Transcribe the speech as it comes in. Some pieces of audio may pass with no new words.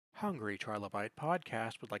Hungry Trilobite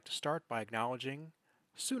Podcast would like to start by acknowledging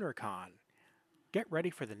SoonerCon. Get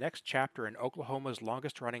ready for the next chapter in Oklahoma's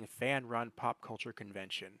longest-running fan-run pop culture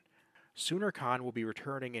convention. SoonerCon will be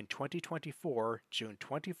returning in 2024, June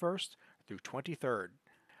 21st through 23rd.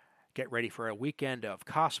 Get ready for a weekend of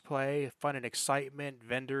cosplay, fun and excitement,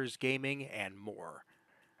 vendors, gaming, and more.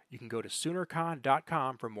 You can go to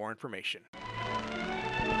SoonerCon.com for more information.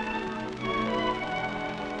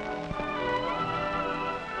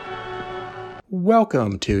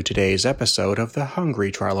 Welcome to today's episode of the Hungry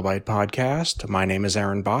Trilobite Podcast. My name is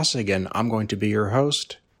Aaron Bossig, and I'm going to be your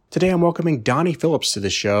host. Today I'm welcoming Donny Phillips to the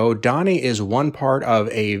show. Donny is one part of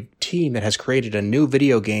a team that has created a new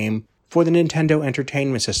video game for the Nintendo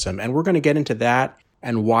Entertainment System, and we're going to get into that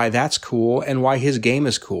and why that's cool and why his game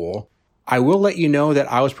is cool. I will let you know that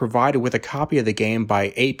I was provided with a copy of the game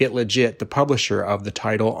by 8-Bit Legit, the publisher of the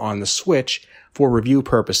title, on the Switch for review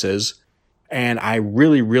purposes. And I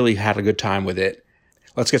really had a good time with it.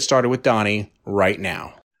 Let's get started with Donny right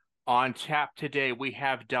now. On tap today, we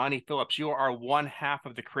have Donny Phillips. You are one half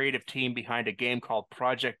of the creative team behind a game called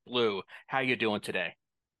Project Blue. How you doing today?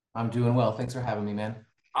 I'm doing well. Thanks for having me, man.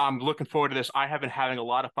 I'm looking forward to this. I have been having a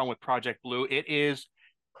lot of fun with Project Blue. It is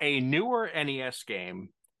a newer NES game,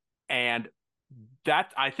 and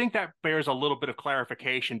that I think that bears a little bit of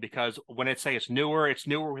clarification because when it say it's newer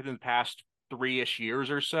within the past 3-ish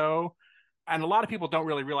years or so. And a lot of people don't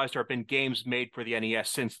really realize there have been games made for the NES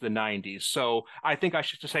since the 90s. So I think I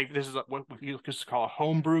should just say this is what you could call a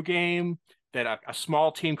homebrew game that a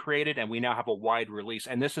small team created, and we now have a wide release.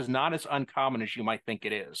 And this is not as uncommon as you might think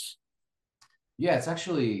it is. Yeah, it's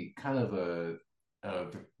actually kind of a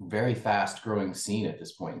very fast growing scene at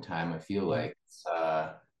this point in time. I feel like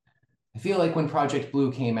when Project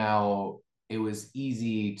Blue came out, it was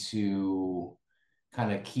easy to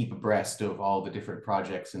kind of keep abreast of all the different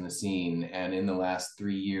projects in the scene. And in the last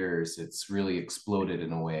 3 years, it's really exploded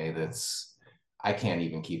in a way I can't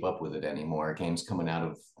even keep up with it anymore. Games coming out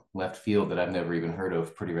of left field that I've never even heard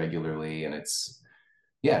of pretty regularly. And it's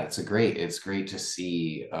great to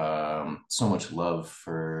see so much love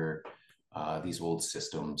for these old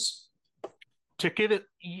systems. To give it,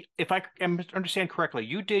 if I understand correctly,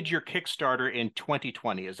 you did your Kickstarter in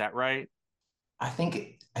 2020. Is that right? I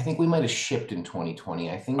think we might have shipped in 2020.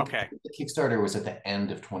 I Okay. think the Kickstarter was at the end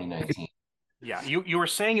of 2019. Yeah, you were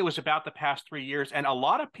saying it was about the past 3 years, and a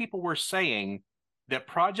lot of people were saying that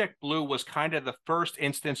Project Blue was kind of the first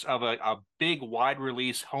instance of a big wide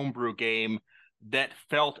release homebrew game that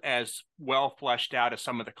felt as well fleshed out as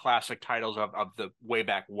some of the classic titles of the way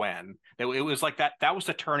back when. It was like that was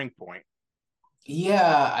the turning point.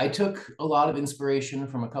 Yeah, I took a lot of inspiration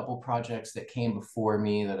from a couple projects that came before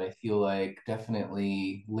me that I feel like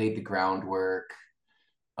definitely laid the groundwork.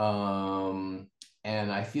 Um,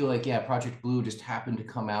 and I feel like, yeah, Project Blue just happened to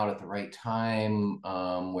come out at the right time,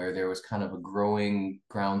 where there was kind of a growing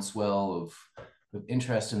groundswell of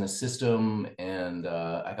interest in the system. And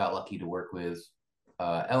I got lucky to work with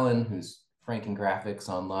Ellen, who's Franken Graphics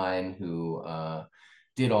online, who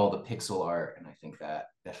did all the pixel art. And I think that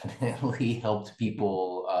definitely helped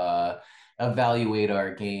people evaluate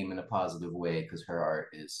our game in a positive way because her art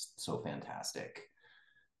is so fantastic.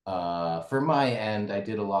 For my end, I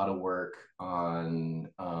did a lot of work on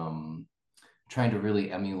trying to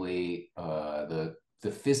really emulate the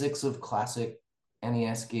physics of classic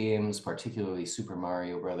NES games, particularly Super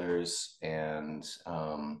Mario Brothers. And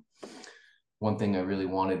one thing I really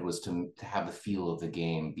wanted was to have the feel of the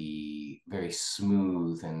game be very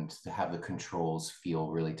smooth and to have the controls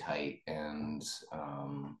feel really tight. And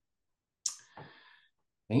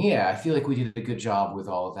yeah, I feel like we did a good job with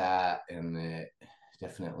all of that, and it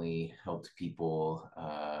definitely helped people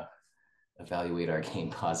evaluate our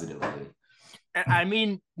game positively. I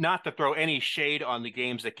mean, not to throw any shade on the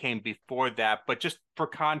games that came before that, but just for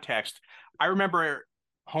context, I remember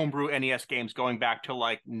homebrew NES games going back to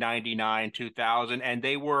like 99, 2000, and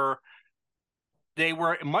they were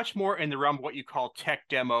much more in the realm of what you call tech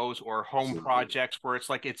demos or home Absolutely. projects, where it's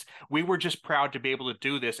like we were just proud to be able to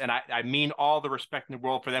do this. And I mean all the respect in the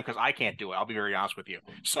world for them because I can't do it. I'll be very honest with you.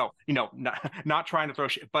 So, not trying to throw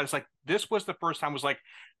shit, but it's like this was the first time it was like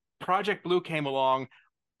Project Blue came along.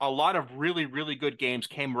 A lot of really good games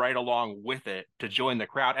came right along with it to join the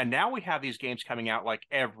crowd. And now we have these games coming out like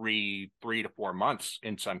every 3 to 4 months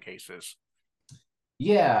in some cases.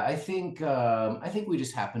 Yeah, I think we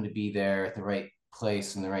just happened to be there at the right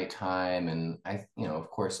place and the right time. And of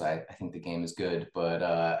course, I think the game is good, but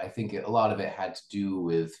I think a lot of it had to do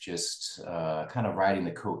with just kind of riding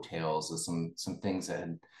the coattails of some things that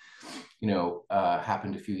had,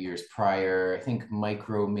 happened a few years prior. I think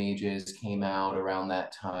Micro Mages came out around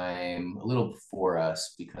that time, a little before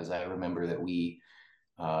us, because I remember that we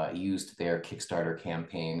used their Kickstarter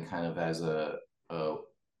campaign kind of as a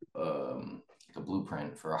um, a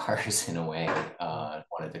blueprint for ours in a way.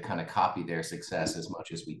 Wanted to kind of copy their success as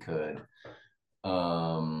much as we could.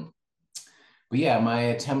 Um, but yeah, my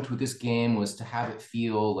attempt with this game was to have it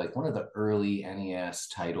feel like one of the early NES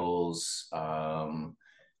titles.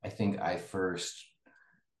 I think I first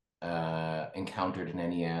encountered an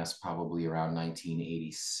NES probably around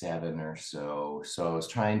 1987 or so. So I was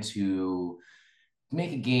trying to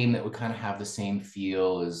make a game that would kind of have the same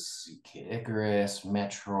feel as Kid Icarus,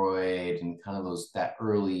 Metroid, and kind of that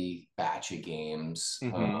early batch of games.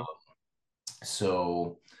 Mm-hmm.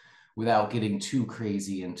 So without getting too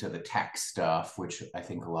crazy into the tech stuff, which I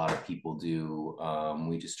think a lot of people do,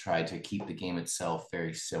 we just tried to keep the game itself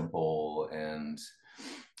very simple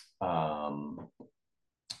um,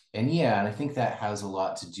 and yeah, and I think that has a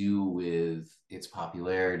lot to do with its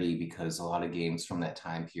popularity because a lot of games from that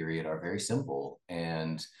time period are very simple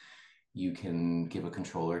and you can give a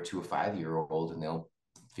controller to a 5-year old and they'll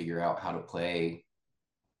figure out how to play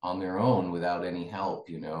on their own without any help,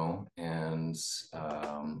 and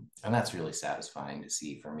that's really satisfying to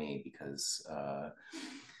see for me because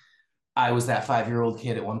I was that 5-year old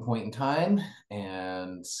kid at one point in time.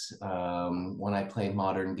 And when I play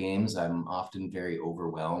modern games, I'm often very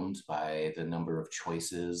overwhelmed by the number of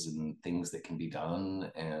choices and things that can be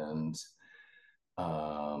done.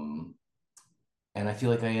 Um, and I feel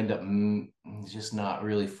like I end up just not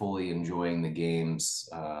really fully enjoying the games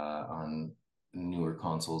on newer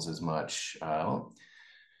consoles as much.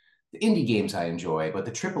 The indie games I enjoy, but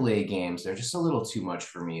the AAA games, they're just a little too much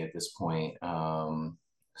for me at this point.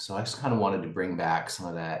 So I just kind of wanted to bring back some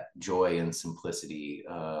of that joy and simplicity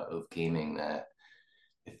of gaming that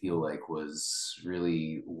I feel like was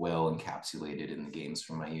really well encapsulated in the games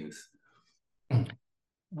from my youth.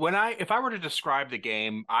 If I were to describe the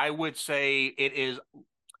game, I would say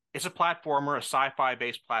it's a platformer, a sci-fi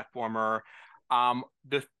based platformer.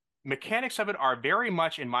 The mechanics of it are very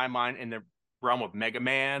much, in my mind, in the realm of Mega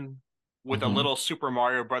Man, with a Mm-hmm. little Super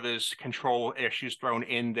Mario Brothers control issues thrown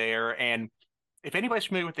in there. And if anybody's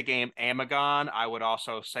familiar with the game Amagon, I would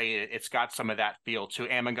also say it's got some of that feel too.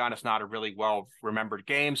 Amagon is not a really well remembered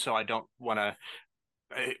game, so I don't want to.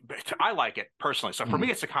 I like it personally, so for me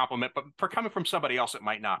it's a compliment. But for coming from somebody else, it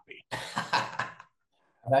might not be.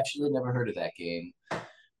 I've actually never heard of that game.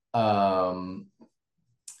 Um,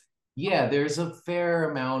 Yeah, there's a fair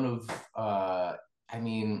amount of I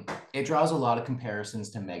mean, it draws a lot of comparisons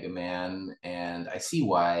to Mega Man, and I see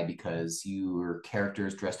why, because your character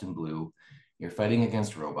is dressed in blue, you're fighting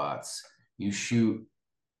against robots, you shoot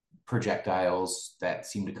projectiles that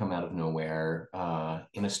seem to come out of nowhere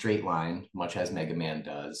in a straight line, much as Mega Man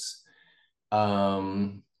does.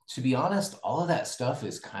 To be honest, all of that stuff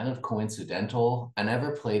is kind of coincidental. I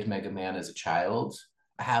never played Mega Man as a child.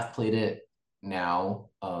 I have played it now.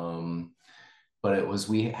 But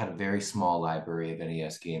we had a very small library of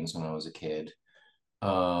NES games when I was a kid.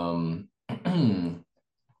 Um,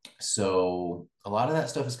 so a lot of that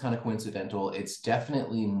stuff is kind of coincidental. It's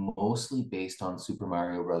definitely mostly based on Super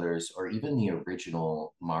Mario Brothers or even the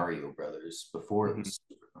original Mario Brothers before it Mhm. was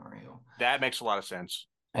Super Mario. That makes a lot of sense.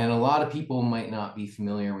 And a lot of people might not be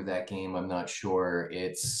familiar with that game. I'm not sure.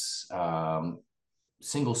 It's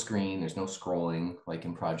single screen. There's no scrolling like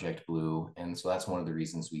in Project Blue, and so that's one of the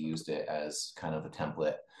reasons we used it as kind of a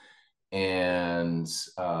template. And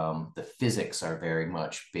the physics are very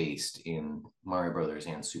much based in Mario Brothers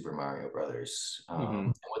and Super Mario Brothers. Hmm.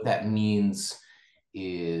 And what that means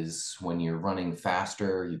is when you're running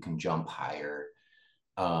faster, you can jump higher.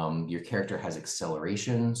 Your character has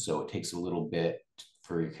acceleration, so it takes a little bit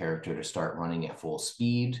for your character to start running at full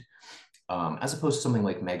speed, as opposed to something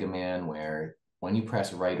like Mega Man, where when you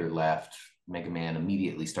press right or left, Mega Man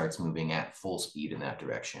immediately starts moving at full speed in that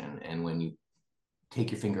direction. And when you take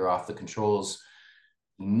your finger off the controls,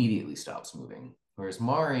 immediately stops moving. Whereas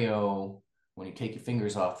Mario, when you take your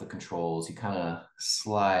fingers off the controls, he kind of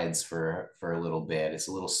slides for a little bit. It's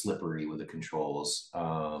a little slippery with the controls,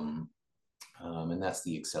 and that's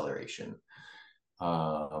the acceleration.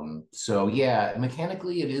 So yeah,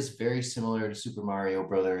 mechanically it is very similar to Super Mario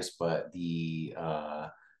Brothers, but the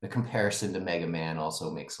comparison to Mega Man also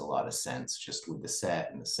makes a lot of sense just with the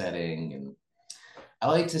set and the setting. And I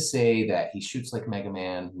like to say that he shoots like Mega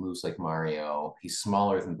Man, moves like Mario. He's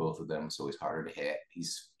smaller than both of them, so he's harder to hit.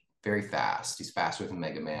 He's very fast. He's faster than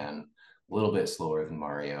Mega Man, a little bit slower than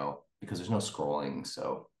Mario because there's no scrolling,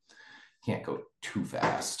 so can't go too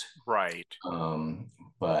fast. Right. Um,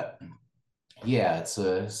 but yeah,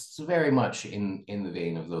 it's very much in the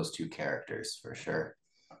vein of those two characters for sure.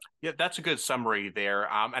 Yeah, that's a good summary there.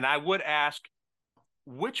 And I would ask,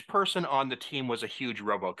 which person on the team was a huge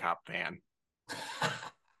RoboCop fan?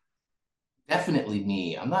 Definitely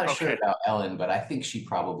me. I'm not sure Okay. about Ellen, but I think she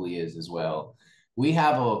probably is as well. We've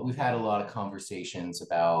had a lot of conversations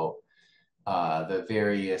about the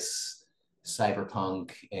various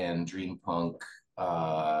cyberpunk and dreampunk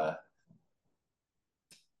uh,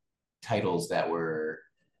 titles that were,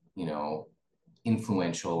 you know,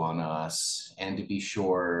 influential on us, and to be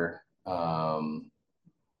sure, a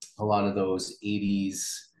lot of those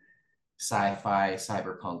 '80s sci-fi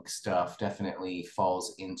cyberpunk stuff definitely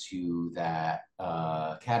falls into that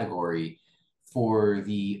category. For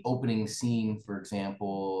the opening scene, for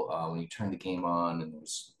example, when you turn the game on and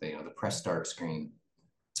there's the press start screen,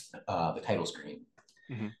 the title screen.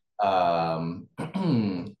 Mhm.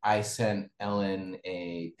 I sent Ellen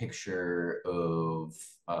a picture of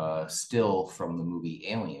still from the movie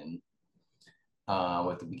Alien,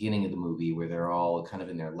 at the beginning of the movie where they're all kind of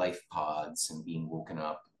in their life pods and being woken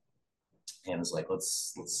up, and it's like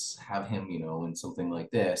let's have him, in something like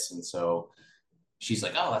this. And so she's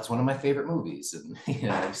like, oh, that's one of my favorite movies. And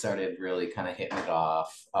we started really kind of hitting it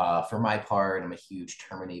off. For my part, I'm a huge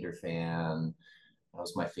Terminator fan. That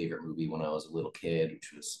was my favorite movie when I was a little kid,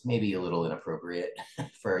 which was maybe a little inappropriate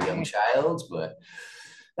for a young child, but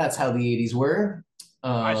that's how the '80s were.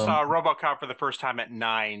 I um, saw RoboCop for the first time at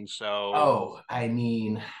 9, so Oh, I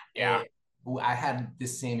mean, yeah. I had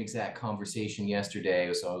this same exact conversation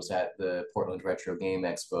yesterday. So I was at the Portland Retro Game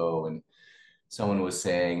Expo, and someone was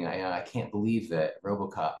saying, I can't believe that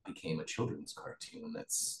RoboCop became a children's cartoon.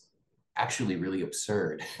 That's actually really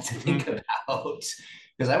absurd to think Mhm. about.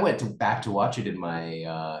 Because I went back to watch it in my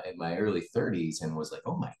early 30s and was like,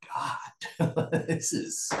 oh my God, this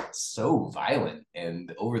is so violent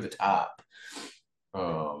and over the top.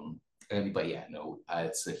 Um, but yeah, no,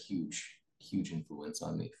 it's a huge influence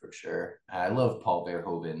on me for sure. I love Paul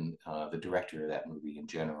Verhoeven, the director of that movie in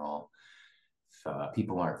general. If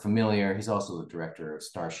people aren't familiar, he's also the director of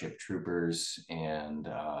Starship Troopers and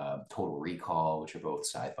Total Recall, which are both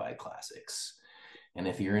sci-fi classics. And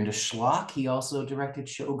if you're into schlock, he also directed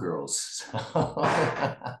Showgirls.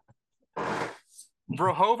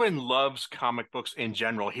 Verhoeven loves comic books in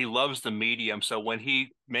general. He loves the medium. So when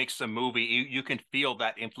he makes a movie, you can feel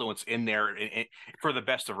that influence in there for the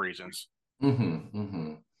best of reasons. Mm-hmm,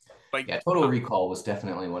 mm-hmm. But Yeah, Total Recall was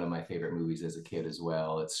definitely one of my favorite movies as a kid as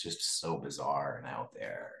well. It's just so bizarre and out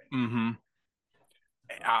there. mhm.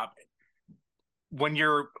 uh, when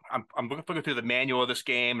I'm looking through the manual of this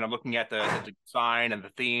game and I'm looking at the design and the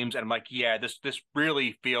themes, and I'm like, yeah, this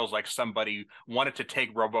really feels like somebody wanted to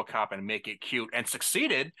take RoboCop and make it cute and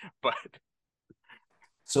succeeded, but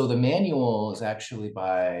So the manual is actually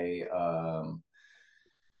by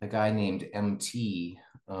a guy named MT,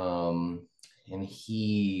 and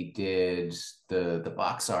he did the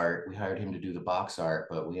box art. We hired him to do the box art,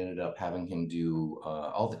 but we ended up having him do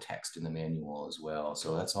all the text in the manual as well.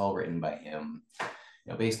 So that's all written by him,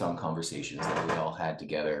 based on conversations that we all had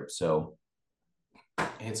together. So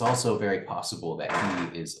it's also very possible that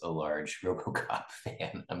he is a large RoboCop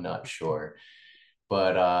fan. I'm not sure,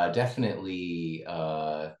 but definitely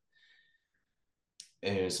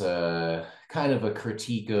there's a kind of a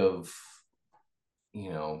critique of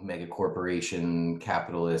mega corporation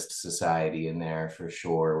capitalist society in there for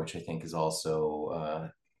sure, which I think is also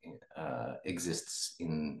exists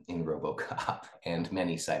in RoboCop and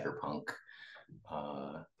many cyberpunk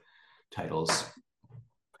uh, titles.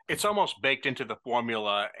 it's almost baked into the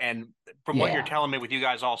formula. And from what you're Yeah. telling me, with you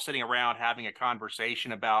guys all sitting around having a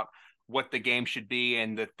conversation about what the game should be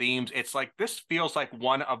and the themes, it's like this feels like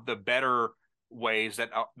one of the better ways that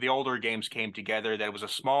the older games came together. That it was a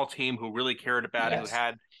small team who really cared about it, who Yes.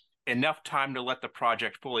 had enough time to let the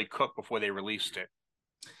project fully cook before they released it.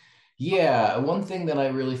 Yeah. One thing that I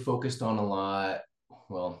really focused on a lot,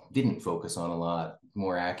 well, didn't focus on a lot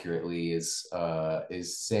more accurately, is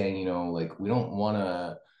saying, like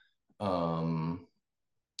um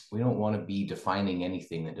we don't want to be defining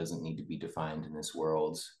anything that doesn't need to be defined in this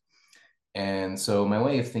world. And so my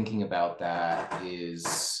way of thinking about that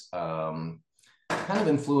is kind of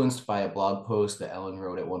influenced by a blog post that Ellen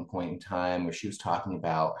wrote at one point in time where she was talking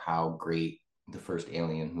about how great the first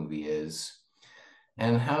Alien movie is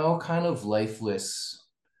and how kind of lifeless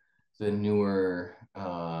the newer,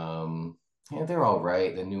 yeah, they're all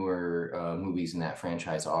right, the newer movies in that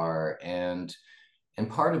franchise are. And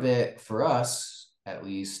part of it for us at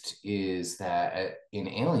least, is that in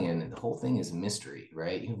Alien, the whole thing is mystery,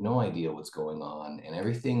 right? You have no idea what's going on, and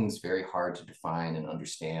everything's very hard to define and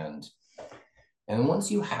understand. And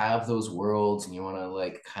once you have those worlds and you want to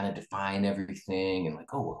like kind of define everything and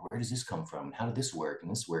like, oh, well, where does this come from? How did this work?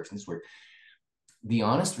 And this works and this works. The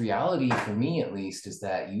honest reality for me, at least, is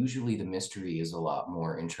that usually the mystery is a lot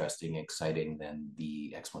more interesting, exciting than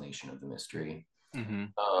the explanation of the mystery.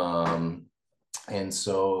 Mm-hmm. Um, and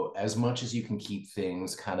so, as much as you can keep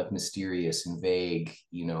things kind of mysterious and vague,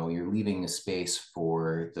 you're leaving a space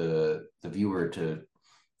for the viewer to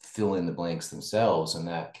fill in the blanks themselves, and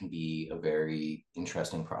that can be a very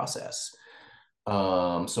interesting process.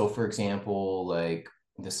 So, for example, like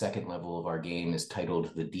the second level of our game is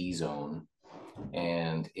titled the D Zone,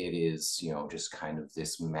 and it is, just kind of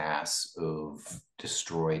this mass of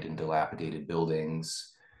destroyed and dilapidated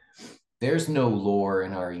buildings. There's no lore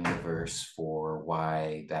in our universe for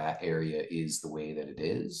why that area is the way that it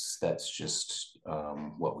is. That's just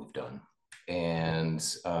what we've done. And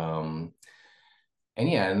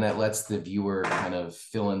yeah, and that lets the viewer kind of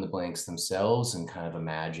fill in the blanks themselves and kind of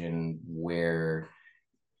imagine where,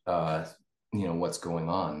 uh, what's going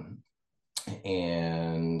on.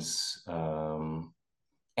 And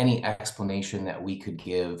any explanation that we could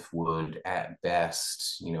give would at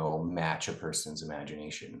best, match a person's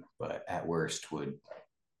imagination, but at worst would,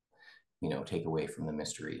 take away from the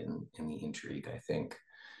mystery and the intrigue, I think.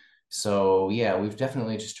 So yeah, we've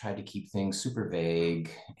definitely just tried to keep things super vague,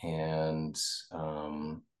 and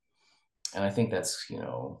um and I think that's,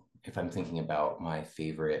 if I'm thinking about my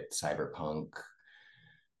favorite cyberpunk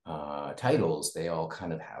titles, they all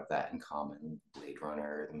kind of have that in common. Blade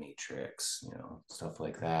Runner, The Matrix, stuff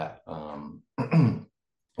like that.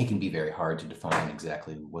 It can be very hard to define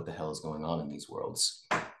exactly what the hell is going on in these worlds.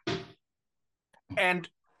 And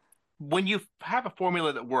when you have a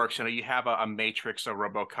formula that works, you have a Matrix, a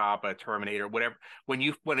RoboCop, a Terminator, whatever. When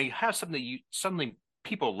you have something that you suddenly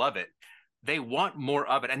people love it, they want more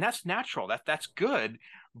of it, and that's natural. That's good.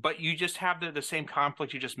 But you just have the same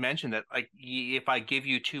conflict you just mentioned that like if I give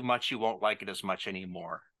you too much, you won't like it as much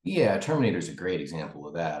anymore. Yeah, Terminator's a great example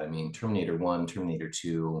of that. I mean, Terminator 1, Terminator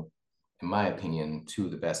 2, in my opinion, two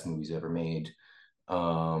of the best movies ever made.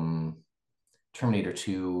 Um, Terminator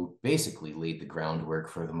 2 basically laid the groundwork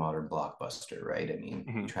for the modern blockbuster, right? I mean,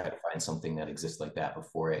 you Mhm. try to find something that exists like that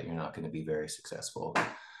before it, you're not going to be very successful.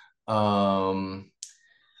 Um,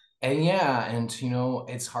 and yeah, and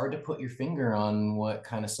it's hard to put your finger on what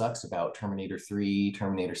kind of sucks about Terminator 3,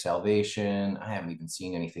 Terminator Salvation. I haven't even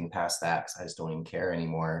seen anything past that because I just don't even care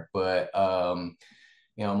anymore. But I'm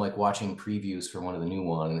like watching previews for one of the new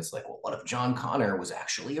ones, and it's like, well, what if John Connor was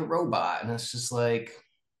actually a robot? And it's just like,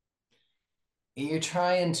 you're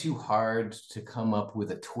trying too hard to come up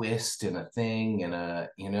with a twist and a thing and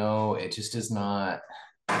it just is not,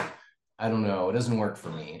 I don't know, it doesn't work for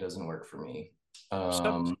me. It doesn't work for me. Some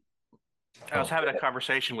um I was oh, having a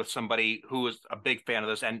conversation with somebody who was a big fan of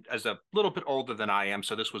this and is a little bit older than I am,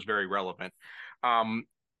 so this was very relevant. Um,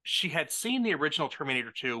 she had seen the original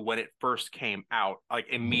Terminator 2 when it first came out, like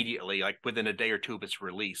immediately, like within a day or two of its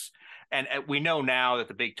release. And we know now that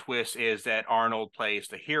the big twist is that Arnold plays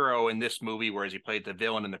the hero in this movie, whereas he played the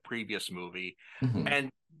villain in the previous movie. mhm. And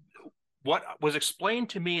what was explained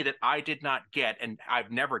to me that I did not get, and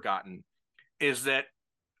I've never gotten, is that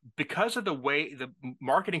because of the way the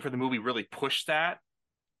marketing for the movie really pushed that,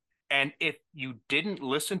 and if you didn't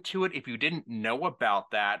listen to it, if you didn't know about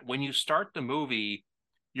that, when you start the movie,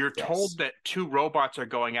 you're told Yes, that two robots are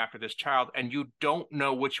going after this child, and you don't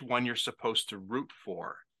know which one you're supposed to root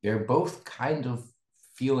for. they're both kind of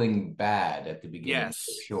feeling bad at the beginning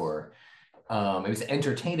for Yes. sure. It was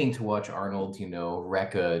entertaining to watch Arnold,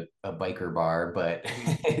 wreck a biker bar, but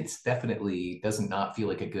Mhm. it's definitely doesn't not feel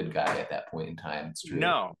like a good guy at that point in time. It's true.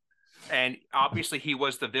 No. And obviously he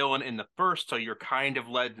was the villain in the first, so you're kind of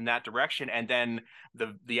led in that direction. And then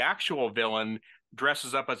the actual villain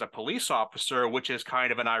dresses up as a police officer, which is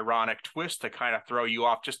kind of an ironic twist to kind of throw you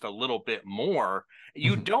off just a little bit more.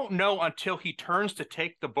 You Mhm. don't know until he turns to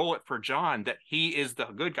take the bullet for John that he is the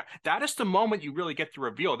good guy. That is the moment you really get the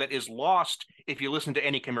reveal that is lost if you listen to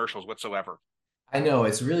any commercials whatsoever. I know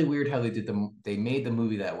it's really weird how they made the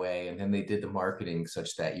movie that way, and then they did the marketing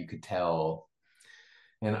such that you could tell.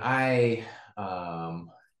 And I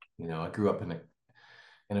grew up in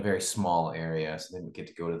a very small area, so I didn't get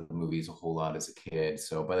to go to the movies a whole lot as a kid.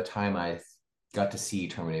 So by the time I got to see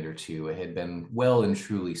Terminator 2, I had been well and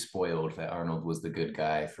truly spoiled that Arnold was the good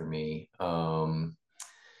guy for me.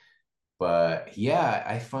 But yeah,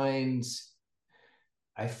 I find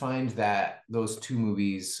that those two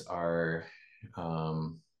movies are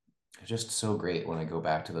um, just so great when I go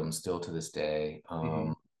back to them still to this day.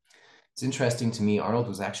 Hmm. It's interesting to me. Arnold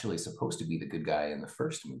was actually supposed to be the good guy in the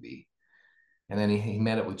first movie. And then he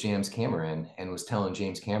met up with James Cameron and was telling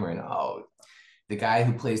James Cameron, oh, the guy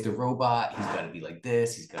who plays the robot, he's got to be like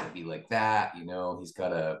this, he's got to be like that, he's got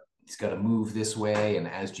to move this way. And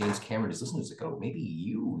as James Cameron is listening, he's like, oh, maybe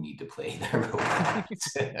you need to play the robot.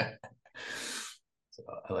 So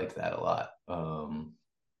I liked that a lot.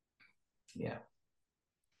 Yeah.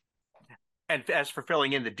 And as for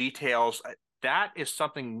filling in the details, that is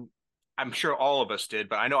something I'm sure all of us did,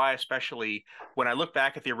 but I know I especially, when I look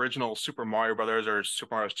back at the original Super Mario Brothers or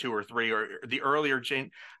Super Mario 2 or 3 or the earlier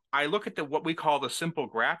Jane, I look at the what we call the simple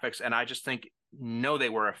graphics and I just think, no, they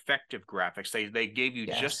were effective graphics. They gave you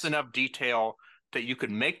just Yes. enough detail that you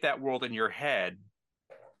could make that world in your head,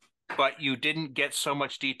 but you didn't get so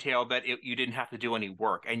much detail that you didn't have to do any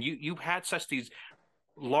work. And you had such these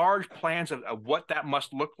large plans of what that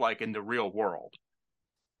must look like in the real world.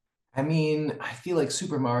 I mean, I feel like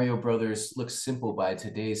Super Mario Brothers looks simple by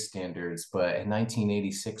today's standards, but in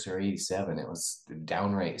 1986 or 87, it was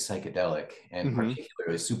downright psychedelic. And Hmm.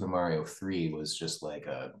 particularly Super Mario 3 was just like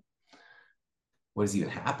what is even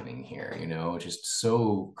happening here? Just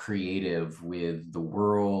so creative with the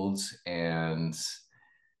world. And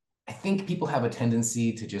I think people have a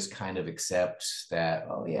tendency to just kind of accept that,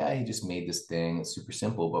 oh, yeah, he just made this thing. It's super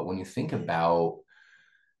simple. But when you think about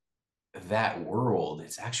that world,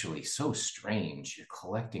 it's actually so strange. You're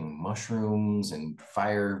collecting mushrooms and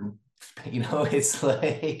fire, it's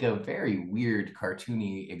like a very weird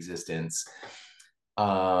cartoony existence.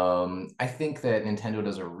 I think that Nintendo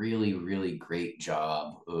does a really, really great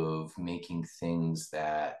job of making things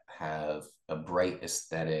that have a bright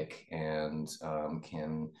aesthetic and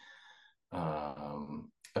can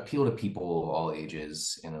appeal to people of all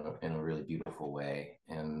ages in a really beautiful way.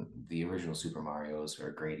 And the original Super Mario's are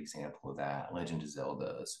a great example of that. Legend of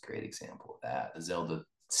Zelda is a great example of that. The Zelda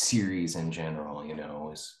series in general,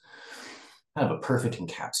 is kind of a perfect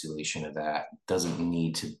encapsulation of that. Doesn't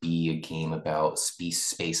need to be a game about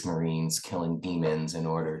space marines killing demons in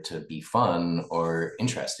order to be fun or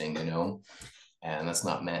interesting. And that's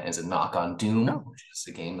not meant as a knock on Doom, No. which is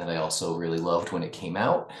a game that I also really loved when it came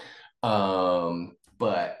out.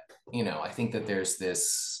 But I think that there's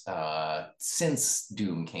this since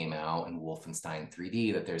Doom came out and Wolfenstein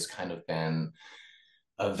 3D, that there's kind of been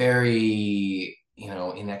a very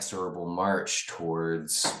inexorable march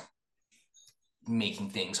towards making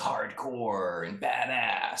things hardcore and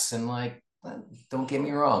badass. And like, don't get me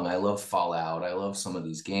wrong, I love Fallout, I love some of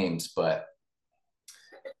these games, but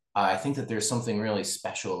I think that there's something really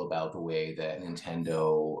special about the way that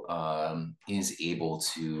Nintendo is able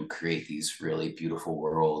to create these really beautiful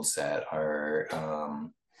worlds that are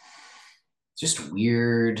just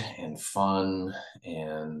weird and fun,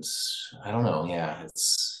 and I don't know. Yeah,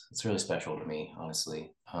 it's really special to me,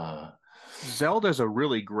 honestly. Zelda is a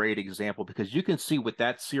really great example because you can see with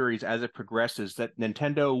that series as it progresses that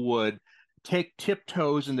Nintendo would take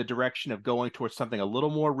tiptoes in the direction of going towards something a little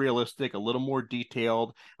more realistic, a little more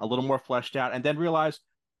detailed, a little more fleshed out, and then realize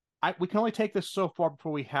we can only take this so far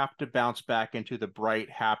before we have to bounce back into the bright,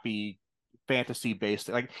 happy, fantasy based.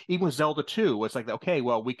 Like even with Zelda 2, it's like, okay,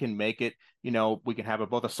 well, we can make it, we can have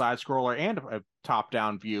both a side scroller and a top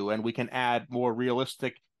down view, and we can add more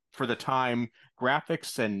realistic for the time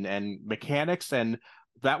graphics and mechanics. And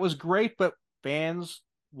that was great, but fans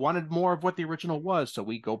wanted more of what the original was. So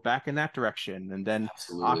we go back in that direction. And then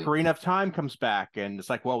Absolutely. Ocarina of Time comes back, and it's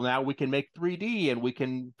like, well, now we can make 3D and we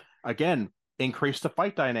can, again, increase the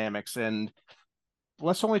fight dynamics. And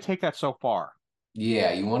let's only take that so far.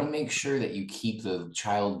 Yeah, you want to make sure that you keep the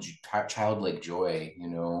childlike joy,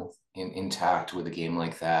 intact with a game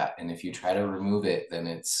like that. And if you try to remove it, then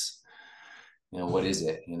what is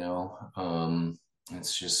it?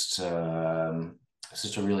 It's just a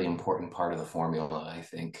really important part of the formula, I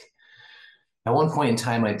think. At one point in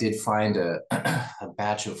time, I did find a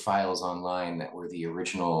batch of files online that were the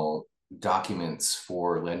original documents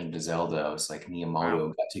for Legend of Zelda. It was like Wow. Miyamoto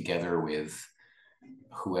got together with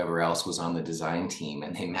whoever else was on the design team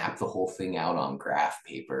and they mapped the whole thing out on graph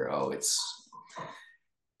paper. Oh,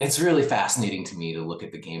 it's really fascinating to me to look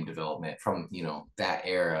at the game development from that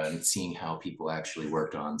era and seeing how people actually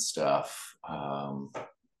worked on stuff,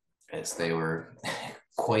 as they were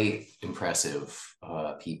quite impressive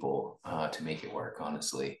people to make it work,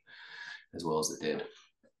 honestly, as well as it did.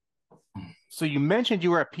 So you mentioned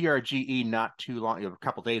you were at PRGE not too long, a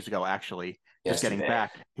couple days ago, actually, just getting Yesterday.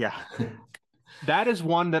 back. Yeah. That is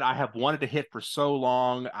one that I have wanted to hit for so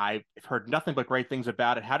long. I've heard nothing but great things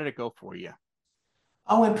about it. How did it go for you?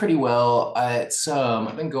 I went pretty well. It's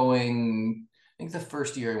I've been going. think the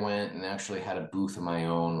first year I went and actually had a booth of my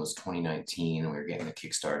own was 2019, and we were getting the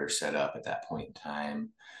Kickstarter set up at that point in time.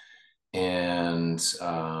 And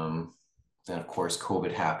then, of course,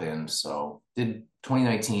 COVID happened. So did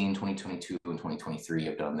 2019, 2022, and 2023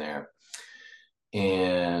 I've done there.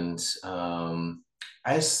 And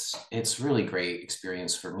it's really great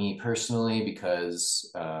experience for me personally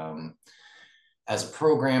because as a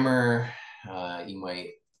programmer, you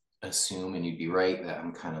might assume, and you'd be right, that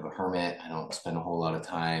I'm kind of a hermit. I don't spend a whole lot of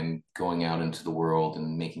time going out into the world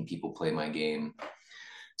and making people play my game.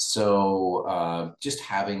 So just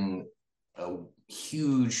having a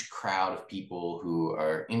huge crowd of people who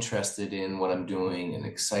are interested in what I'm doing and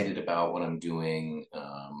excited about what I'm doing,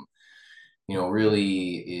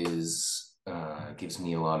 really is gives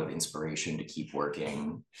me a lot of inspiration to keep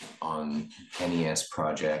working on NES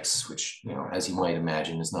projects, which, as you might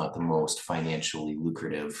imagine, is not the most financially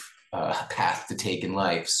lucrative path to take in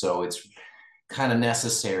life. So it's kind of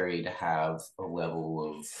necessary to have a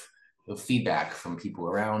level of feedback from people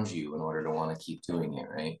around you in order to want to keep doing it,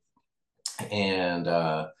 right? And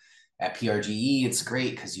at PRGE, it's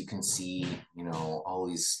great because you can see, all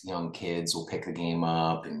these young kids will pick the game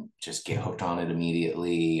up and just get hooked on it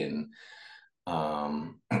immediately. And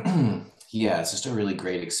yeah, it's just a really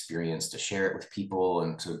great experience to share it with people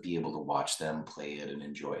and to be able to watch them play it and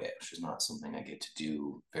enjoy it, which is not something I get to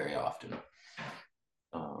do very often.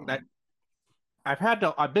 I,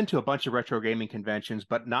 I've been to a bunch of retro gaming conventions,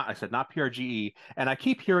 but not PRGE. And I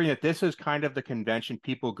keep hearing that this is kind of the convention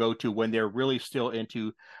people go to when they're really still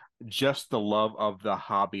into just the love of the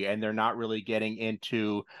hobby and they're not really getting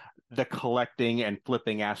into the collecting and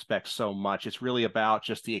flipping aspects so much. It's really about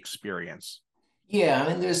just the experience. Yeah, I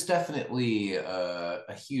mean, there's definitely a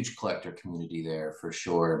huge collector community there for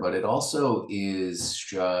sure, but it also is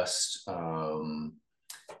just, I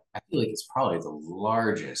feel like it's probably the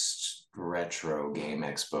largest retro game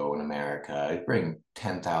expo in America. I bring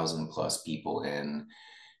 10,000 plus people in,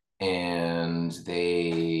 and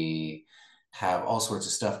they have all sorts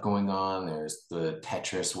of stuff going on. There's the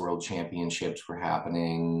Tetris World Championships were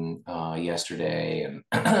happening yesterday, and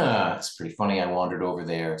it's pretty funny. I wandered over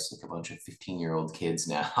there. It's like a bunch of 15-year-old kids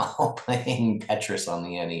now playing Tetris on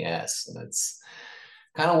the NES, and it's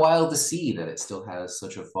kind of wild to see that it still has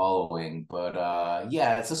such a following. But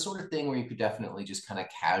yeah, it's the sort of thing where you could definitely just kind of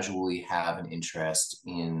casually have an interest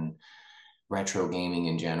in retro gaming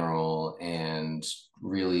in general and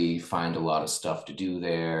really find a lot of stuff to do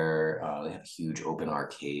there. They have a huge open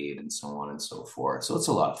arcade and so on and so forth. So it's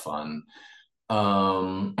a lot of fun.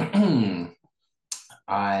 Um,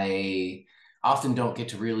 I often don't get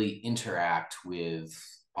to really interact with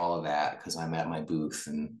all of that because I'm at my booth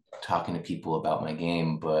and talking to people about my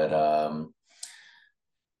game. But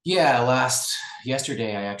yeah,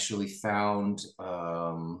 yesterday I actually found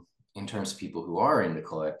in terms of people who are into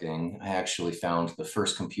collecting, I actually found the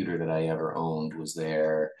first computer that I ever owned was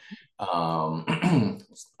there.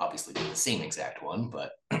 Obviously the same exact one,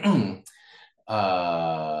 but the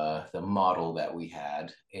model that we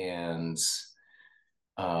had. And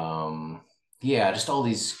yeah, just all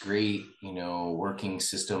these great, working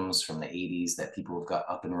systems from the 80s that people have got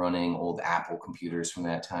up and running, old Apple computers from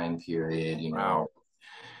that time period, Wow.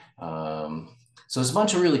 So there's a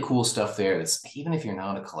bunch of really cool stuff there. That's, even if you're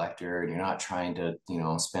not a collector and you're not trying to,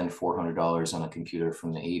 spend $400 on a computer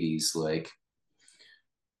from the 80s, like,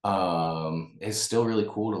 it's still really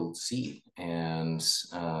cool to see. And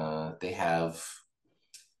they have,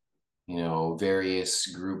 various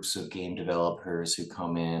groups of game developers who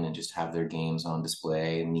come in and just have their games on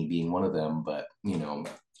display, me being one of them. But,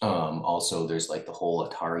 also there's like the whole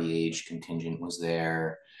Atari Age contingent was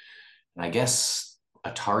there. And I guess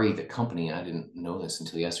Atari, the company, I didn't know this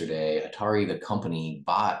until yesterday. Atari, the company,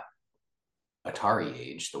 bought Atari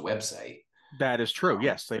Age, the website. That is true.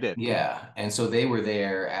 Yes, they did. Yeah. And so they were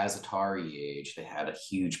there as Atari Age. They had a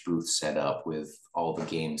huge booth set up with all the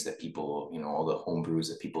games that people, all the homebrews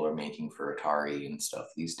that people are making for Atari and stuff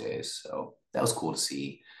these days. So that was cool to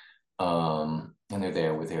see. And they're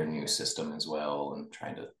there with their new system as well and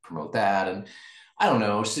trying to promote that. And I don't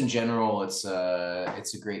know, just in general, it's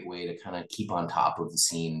a great way to kind of keep on top of the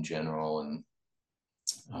scene in general and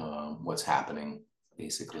what's happening,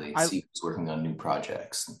 basically, I see who's working on new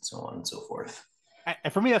projects and so on and so forth.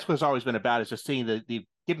 and for me, that's what it's always been about is just seeing the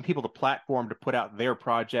giving people the platform to put out their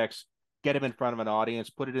projects, get them in front of an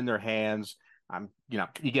audience, put it in their hands.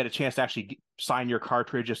 You get a chance to actually sign your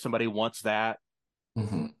cartridge if somebody wants that.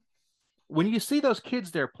 Mm-hmm. When you see those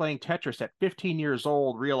kids there playing Tetris at 15 years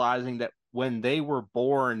old, realizing that when they were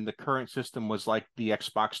born, the current system was like the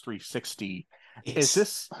Xbox 360, is It's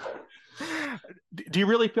this Do you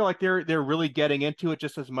really feel like they're really getting into it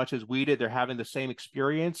just as much as we did? They're having the same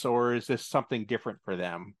experience, or is this something different for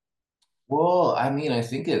them? Well, I mean, I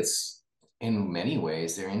think it's in many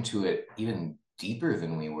ways they're into it even deeper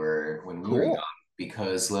than we were when we were young Cool.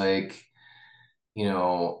 because like,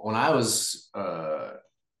 when I was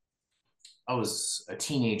a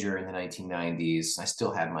teenager in the 1990s. I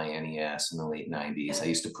still had my NES in the late 90s. I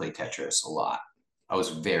used to play Tetris a lot. I was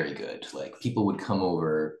very good. Like people would come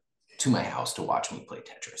over to my house to watch me play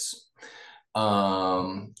Tetris.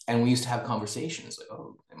 And we used to have conversations like,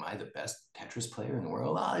 oh, am I the best Tetris player in the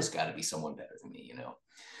world? Oh, there's got to be someone better than me.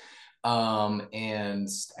 And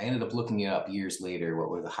I ended up looking it up years later, what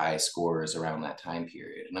were the highest scores around that time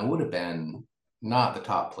period. And I would have been not the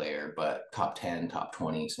top player, but top 10, top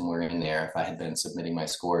 20, somewhere in there if I had been submitting my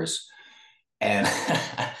scores. And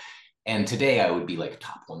and today I would be like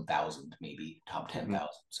top 1,000, maybe top Hmm. 10,000,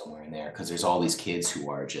 somewhere in there, because there's all these kids who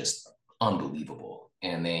are just unbelievable.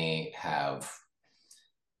 And they have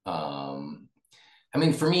um I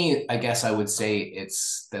mean, for me, I guess I would say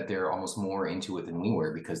it's that they're almost more into it than we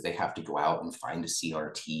were because they have to go out and find a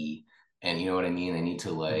CRT. And you know what I mean? They need to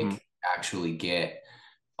Hmm. like actually get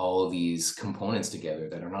all of these components together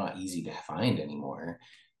that are not easy to find anymore.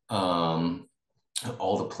 Um,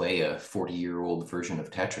 all to play a 40-year-old version of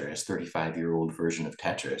Tetris, 35-year-old version of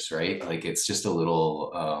Tetris, right? Like it's just a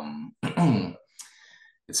little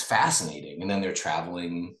it's fascinating. And then they're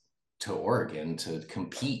traveling to Oregon to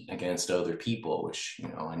compete against other people, which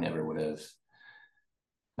I never would have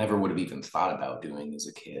even thought about doing as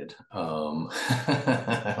a kid.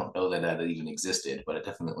 I don't know that that even existed, but it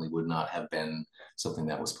definitely would not have been something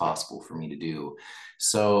that was possible for me to do.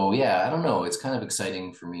 So yeah, I don't know. It's kind of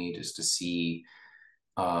exciting for me just to see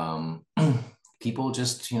um, people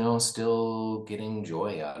just still getting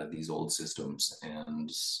joy out of these old systems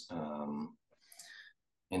um,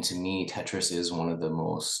 and to me, Tetris is one of the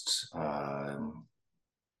most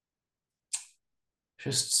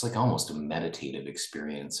just like almost a meditative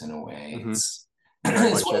experience in a way. Hmm. It's Very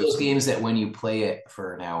it's much one of those is. games that when you play it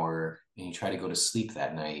for an hour and you try to go to sleep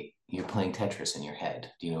that night, you're playing Tetris in your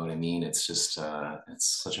head. Do you know what I mean? It's just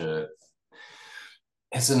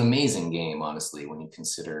it's an amazing game, honestly, when you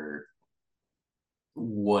consider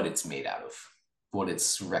what it's made out of, what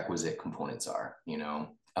its requisite components are.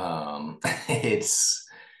 It's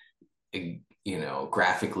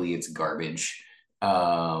graphically it's garbage.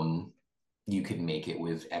 Um, you could make it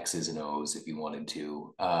with X's and O's if you wanted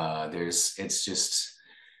to.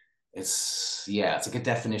 It's like a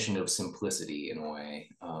definition of simplicity in a way.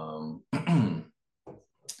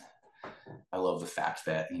 I love the fact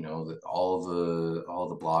that that all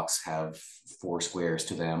the blocks have four squares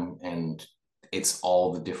to them, and it's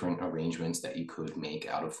all the different arrangements that you could make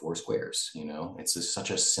out of four squares. It's just such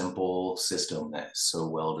a simple system that's so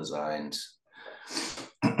well designed.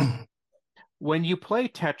 When you play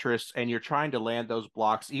Tetris and you're trying to land those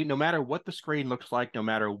blocks, no matter what the screen looks like, no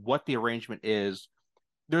matter what the arrangement is,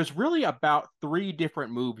 there's really about three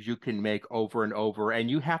different moves you can make over and over,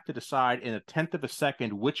 and you have to decide in a tenth of a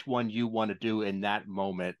second which one you want to do in that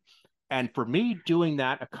moment. And for me, doing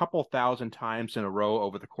that a couple thousand times in a row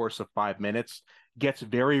over the course of 5 minutes gets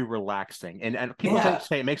very relaxing. And people Yeah,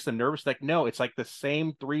 say it makes them nervous. Like, no, it's like the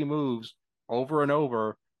same three moves over and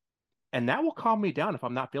over. And that will calm me down if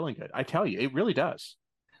I'm not feeling good. I tell you, it really does.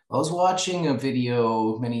 I was watching a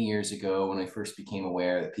video many years ago when I first became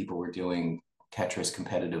aware that people were doing Tetris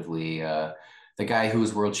competitively. The guy who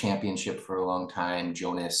was world championship for a long time,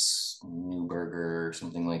 Jonas Newberger or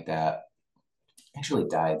something like that, actually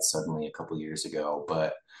died suddenly a couple years ago,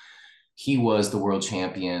 but he was the world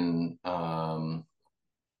champion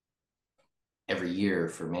every year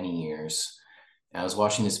for many years. And I was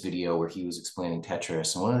watching this video where he was explaining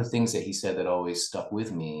Tetris, and one of the things that he said that always stuck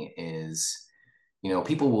with me is,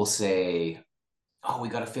 people will say, "Oh, we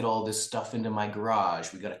got to fit all this stuff into my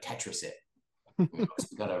garage. We got to Tetris it. So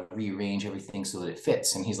we got to rearrange everything so that it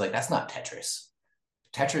fits." And he's like, "That's not Tetris.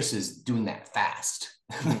 Tetris is doing that fast.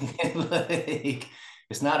 Mhm. Like,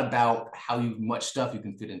 it's not about how much stuff you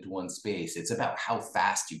can fit into one space. It's about how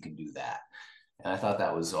fast you can do that." And I just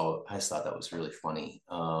thought that was really funny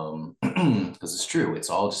because it's true. It's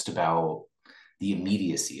all just about the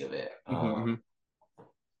immediacy of it. Mhm.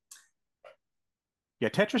 Yeah,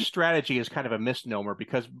 Tetris strategy is kind of a misnomer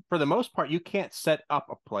because for the most part, you can't set up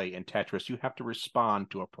a play in Tetris. You have to respond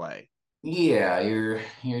to a play. Yeah, you're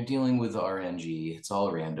dealing with RNG. It's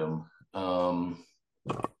all random.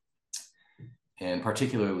 And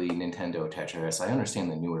particularly Nintendo Tetris. I understand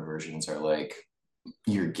the newer versions are like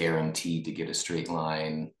you're guaranteed to get a straight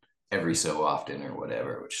line every so often or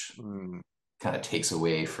whatever, which Mm. kind of takes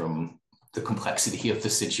away from the complexity of the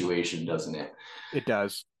situation, doesn't it? It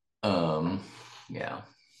does. Um, yeah.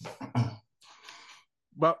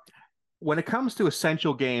 But when it comes to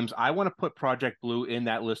essential games, I want to put Project Blue in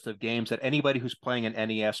that list of games that anybody who's playing an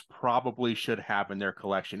NES probably should have in their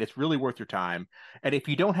collection. It's really worth your time. And if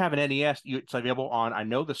you don't have an NES, it's available on, I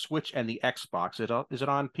know, the Switch and the Xbox. Is it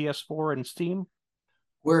on PS4 and Steam?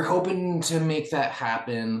 We're hoping to make that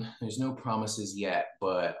happen. There's no promises yet,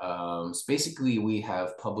 but basically we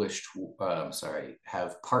have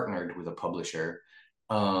have partnered with a publisher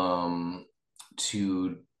um,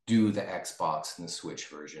 to do the Xbox and the Switch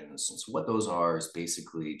versions. And so what those are is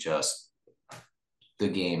basically just the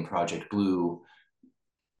game Project Blue,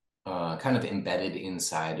 kind of embedded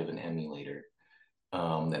inside of an emulator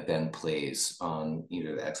that then plays on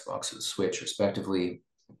either the Xbox or the Switch, respectively.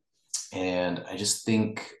 And I just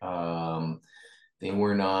think they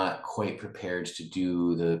were not quite prepared to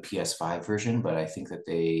do the PS5 version, but I think that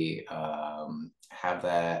they have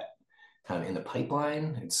that kind of in the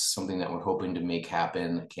pipeline. It's something that we're hoping to make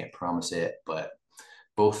happen. I can't promise it, but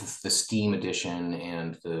both the Steam edition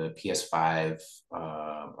and the PS5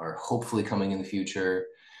 are hopefully coming in the future.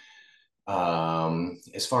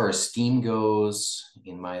 As far as Steam goes,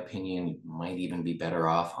 in my opinion, you might even be better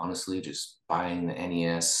off, honestly, just buying the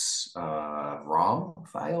NES ROM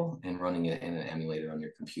file and running it in an emulator on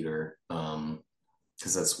your computer.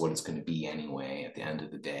 Because that's what it's going to be anyway at the end of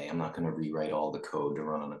the day. I'm not going to rewrite all the code to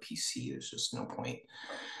run on a PC. There's just no point.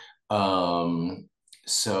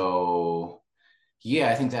 So yeah,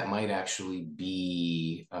 I think that might actually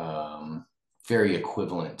be very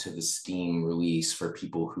equivalent to the Steam release for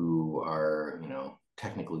people who are,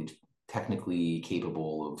 technically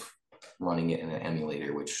capable of running it in an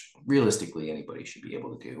emulator, which realistically anybody should be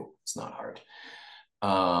able to do. It's not hard.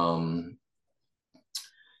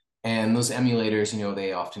 And those emulators,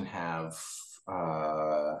 they often have,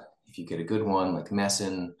 if you get a good one like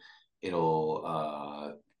Messen, it'll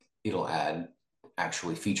add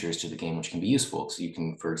actually features to the game which can be useful. So you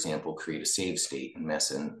can, for example, create a save state in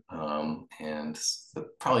Messen. And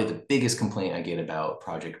probably the biggest complaint I get about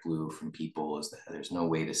Project Blue from people is that there's no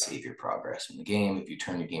way to save your progress in the game. If you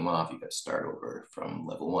turn your game off, you got to start over from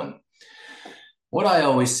level 1. What I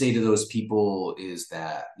always say to those people is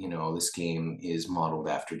that, this game is modeled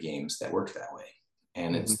after games that work that way.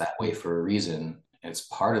 And it's that way for a reason. It's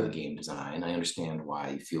part of the game design. I understand why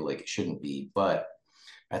you feel like it shouldn't be, but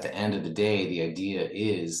at the end of the day, the idea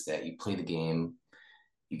is that you play the game,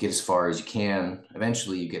 you get as far as you can.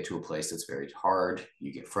 Eventually, you get to a place that's very hard.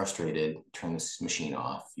 You get frustrated, turn this machine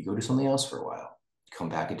off. You go do something else for a while. Come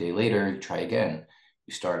back a day later, you try again.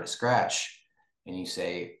 You start at scratch, and you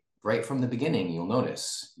say, right from the beginning, you'll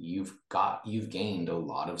notice you've gained a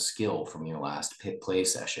lot of skill from your last pit play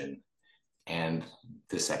session. And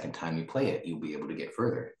the second time you play it, you'll be able to get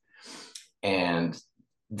further. And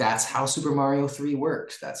that's how Super Mario 3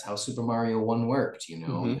 worked. That's how Super Mario 1 worked.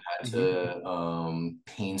 You had to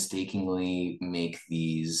painstakingly make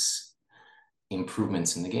these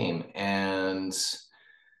improvements in the game. And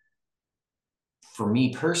for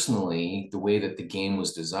me personally, the way that the game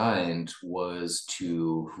was designed was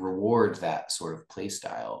to reward that sort of play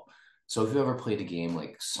style. So if you ever played a game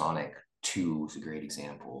like Sonic 2 is a great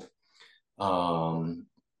example,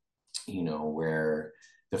 where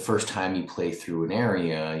the first time you play through an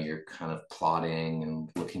area, you're kind of plotting and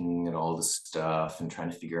looking at all the stuff and trying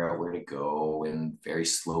to figure out where to go and very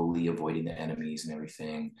slowly avoiding the enemies and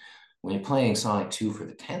everything. When you're playing Sonic 2 for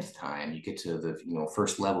the 10th time, you get to the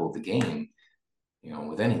first level of the game,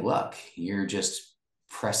 with any luck, you're just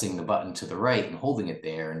pressing the button to the right and holding it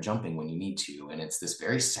there and jumping when you need to. And it's this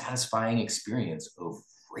very satisfying experience of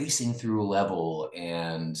racing through a level.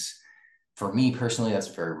 And for me personally, that's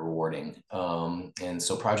very rewarding. And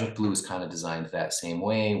so Project Blue is kind of designed that same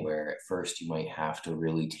way, where at first you might have to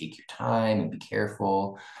really take your time and be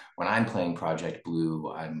careful. When I'm playing Project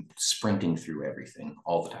Blue, I'm sprinting through everything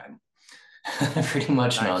all the time, pretty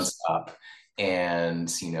much nonstop.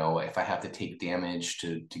 And, if I have to take damage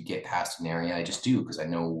to get past an area, I just do, because I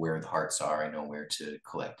know where the hearts are. I know where to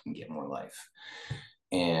collect and get more life.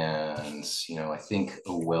 And, I think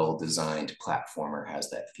a well-designed platformer has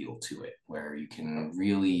that feel to it, where you can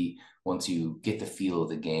really, once you get the feel of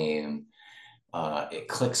the game, it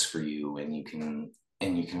clicks for you, and you can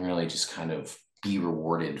really just kind of be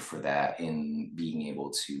rewarded for that in being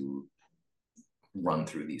able to run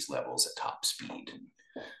through these levels at top speed.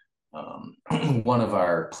 One of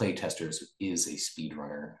our play testers is a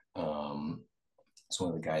speedrunner. It's one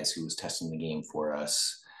of the guys who was testing the game for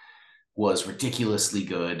us, was ridiculously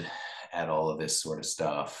good at all of this sort of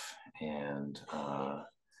stuff. And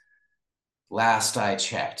last I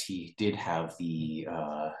checked, he did have the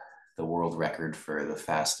the world record for the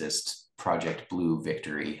fastest Project Blue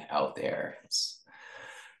victory out there.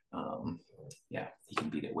 Um, yeah, he can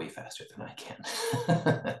beat it way faster than I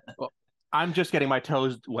can. Well, I'm just getting my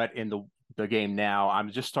toes wet in the game now.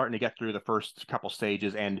 I'm just starting to get through the first couple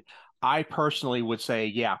stages, and I personally would say,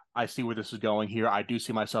 yeah, I see where this is going here. I do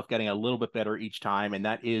see myself getting a little bit better each time, and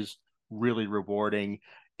that is really rewarding.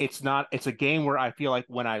 It's a game where I feel like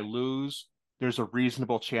when I lose, there's a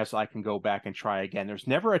reasonable chance I can go back and try again. There's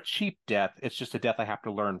never a cheap death. It's just a death I have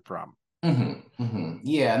to learn from.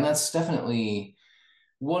 Yeah, and that's definitely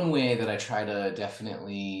one way that I try to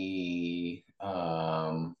definitely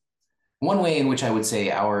one way in which I would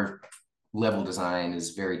say our level design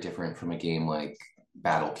is very different from a game like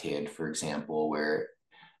Battle Kid, for example, where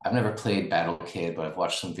I've never played Battle Kid, but I've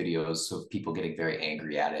watched some videos of people getting very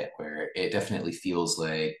angry at it, where it definitely feels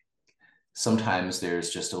like sometimes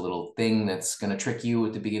there's just a little thing that's going to trick you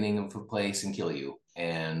at the beginning of a place and kill you.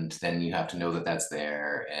 And then you have to know that that's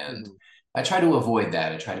there. And Mhm. I try to avoid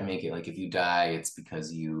that. I try to make it like if you die, it's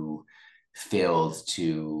because you failed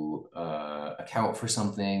to account for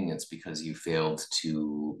something. It's because you failed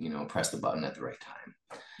to, press the button at the right time.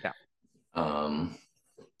 Yeah. Um,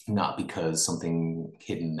 Not because something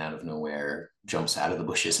hidden out of nowhere jumps out of the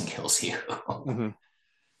bushes and kills you. Mhm.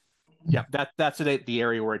 Yeah, that's the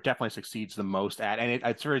area where it definitely succeeds the most at, and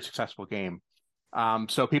it's a very successful game.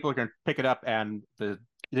 So people are going to pick it up and the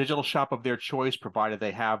digital shop of their choice, provided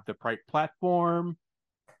they have the right platform.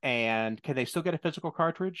 And can they still get a physical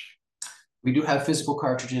cartridge? We do have physical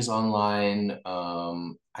cartridges online.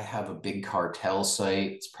 I have a Big Cartel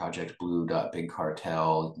site. It's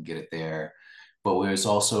projectblue.bigcartel. You can get it there. But there's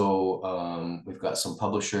also, we've got some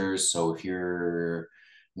publishers. So if you're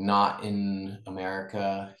not in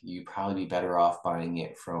America, you'd probably be better off buying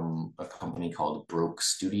it from a company called Broke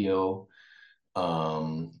Studio.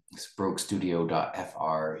 It's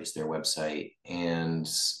brokestudio.fr is their website. And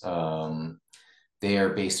they are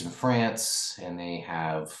based in France and they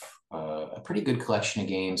have a pretty good collection of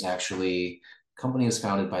games, actually. The company was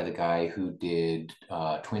founded by the guy who did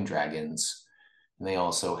Twin Dragons. And they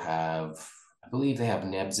also have, I believe they have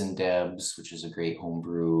Nebs and Debs, which is a great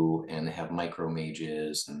homebrew, and they have Micro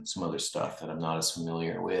Mages and some other stuff that I'm not as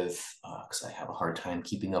familiar with because I have a hard time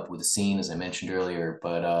keeping up with the scene, as I mentioned earlier.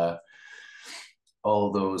 But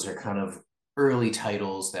all those are kind of early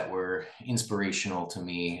titles that were inspirational to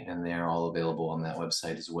me, and they're all available on that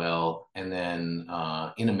website as well. And then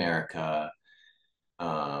in America,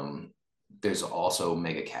 um, there's also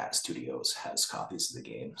Mega Cat Studios has copies of the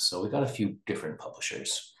game, so we got a few different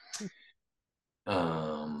publishers.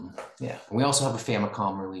 Yeah, and we also have a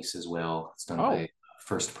Famicom release as well. It's done Oh, by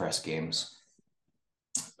First Press Games.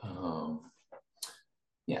 Um,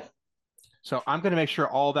 yeah. so I'm going to make sure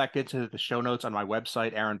all that gets into the show notes on my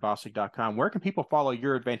website, aaronbossig.com. Where can people follow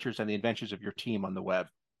your adventures and the adventures of your team on the web?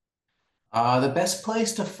 The best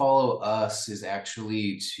place to follow us is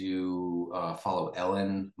actually to follow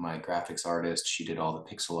Ellen, my graphics artist. She did all the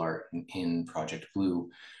pixel art in Project Blue.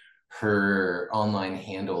 Her online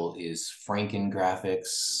handle is Franken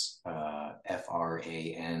Graphics,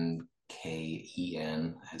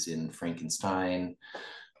 Franken, as in Frankenstein,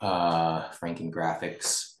 Franken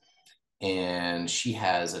Graphics. And she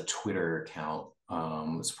has a Twitter account.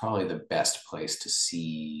 It's probably the best place to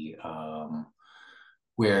see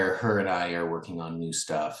where her and I are working on new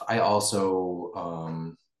stuff. I also,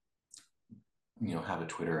 have a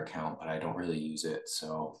Twitter account, but I don't really use it.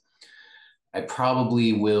 So I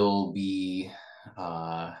probably will be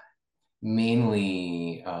uh,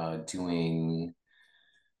 mainly doing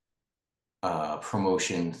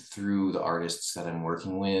promotion through the artists that I'm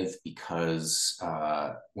working with because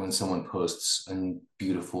when someone posts a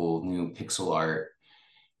beautiful new pixel art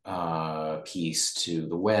piece to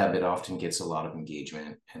the web, it often gets a lot of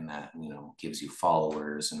engagement, and that gives you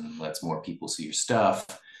followers and lets more people see your stuff.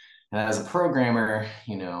 And as a programmer,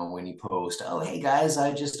 when you post, "Oh, hey guys,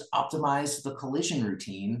 I just optimized the collision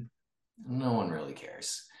routine," no one really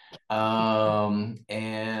cares. And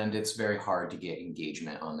it's very hard to get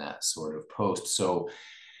engagement on that sort of post. So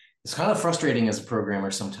it's kind of frustrating as a programmer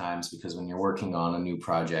sometimes because when you're working on a new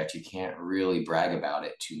project, you can't really brag about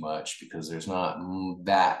it too much because there's not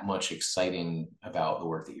that much exciting about the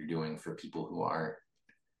work that you're doing for people who aren't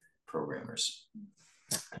programmers.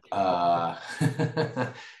 Well, Uh,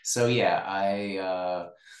 so yeah, I'm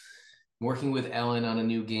working with Ellen on a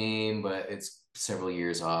new game, but it's several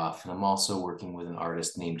years off. And I'm also working with an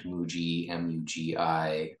artist named Muji,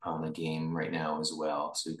 Mugi, on a game right now as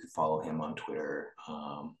well. So you could follow him on Twitter.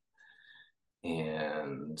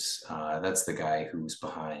 And that's the guy who's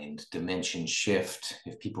behind Dimension Shift.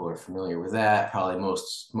 If people are familiar with that, probably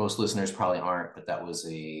most listeners probably aren't, but that was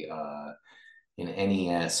an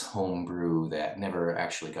NES homebrew that never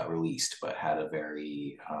actually got released, but had a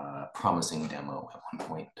very promising demo at one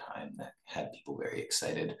point in time that had people very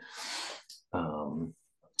excited. And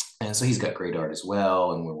so he's got great art as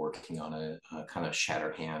well, and we're working on a kind of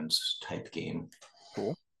Shatterhand type game.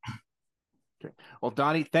 Cool. Okay. Well,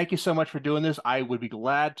 Donny, thank you so much for doing this. I would be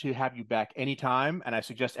glad to have you back anytime, and I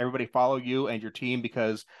suggest everybody follow you and your team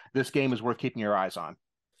because this game is worth keeping your eyes on.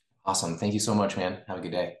 Awesome. Thank you so much, man. Have a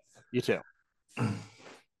good day. You too.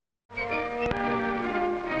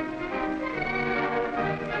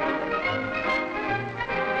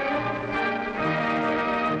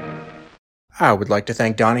 I would like to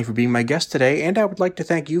thank Donny for being my guest today, and I would like to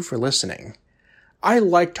thank you for listening. I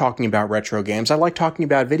like talking about retro games. I like talking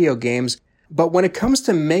about video games. But when it comes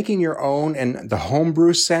to making your own in the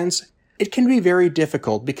homebrew sense, it can be very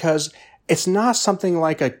difficult because it's not something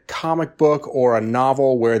like a comic book or a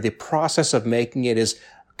novel where the process of making it is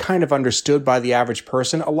kind of understood by the average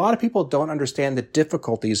person. A lot of people don't understand the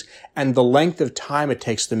difficulties and the length of time it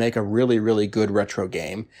takes to make a really, really good retro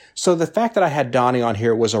game. So the fact that I had Donny on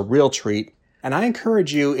here was a real treat. And I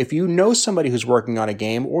encourage you, if you know somebody who's working on a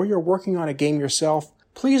game or you're working on a game yourself,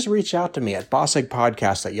 please reach out to me at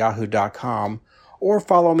bossigpodcast@yahoo.com or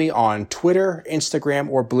follow me on Twitter, Instagram,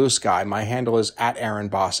 or Blue Sky. My handle is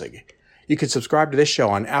 @AaronBossig. You can subscribe to this show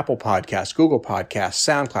on Apple Podcasts, Google Podcasts,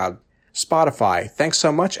 SoundCloud, Spotify. Thanks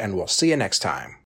so much, and we'll see you next time.